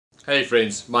Hey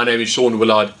friends, my name is Sean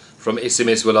Willard from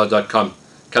smswillard.com,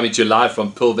 coming to you live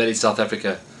from Pearl Valley, South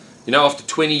Africa. You know, after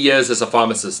 20 years as a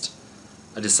pharmacist,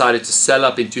 I decided to sell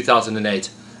up in 2008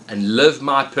 and live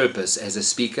my purpose as a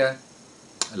speaker,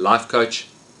 a life coach,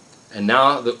 and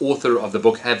now the author of the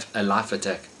book Have a Life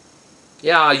Attack.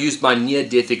 Yeah, I used my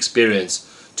near-death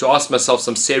experience to ask myself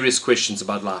some serious questions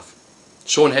about life.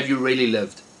 Sean, have you really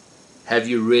lived? Have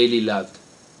you really loved?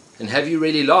 And have you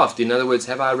really laughed? In other words,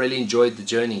 have I really enjoyed the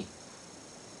journey?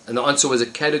 And the answer was a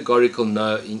categorical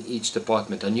no in each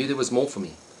department. I knew there was more for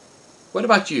me. What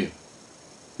about you?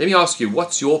 Let me ask you,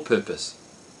 what's your purpose?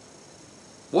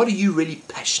 What are you really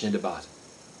passionate about?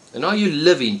 And are you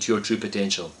living to your true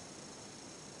potential?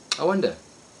 I wonder.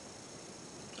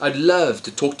 I'd love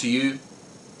to talk to you,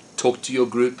 talk to your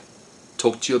group,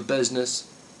 talk to your business,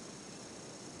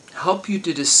 help you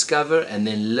to discover and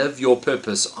then live your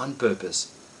purpose on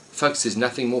purpose. Folks, there's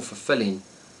nothing more fulfilling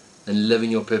than living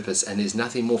your purpose, and there's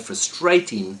nothing more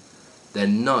frustrating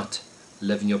than not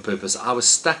living your purpose. I was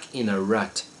stuck in a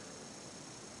rut.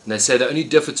 And they say the only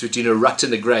difference between a rut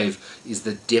and the grave is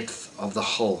the depth of the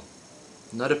hole.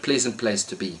 Not a pleasant place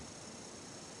to be.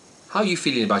 How are you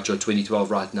feeling about your 2012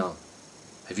 right now?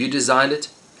 Have you designed it?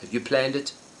 Have you planned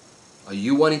it? Are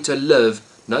you wanting to live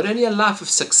not only a life of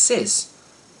success,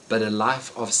 but a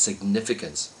life of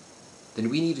significance? Then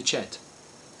we need to chat.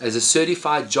 As a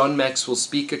certified John Maxwell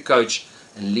speaker, coach,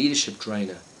 and leadership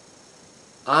trainer,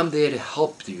 I'm there to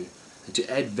help you and to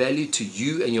add value to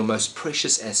you and your most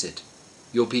precious asset,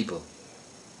 your people.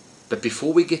 But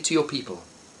before we get to your people,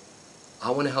 I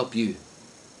want to help you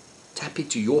tap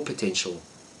into your potential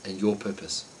and your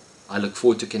purpose. I look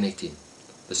forward to connecting.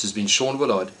 This has been Sean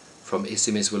Willard from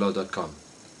smswillard.com.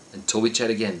 Until we chat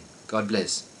again, God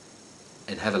bless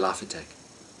and have a life attack.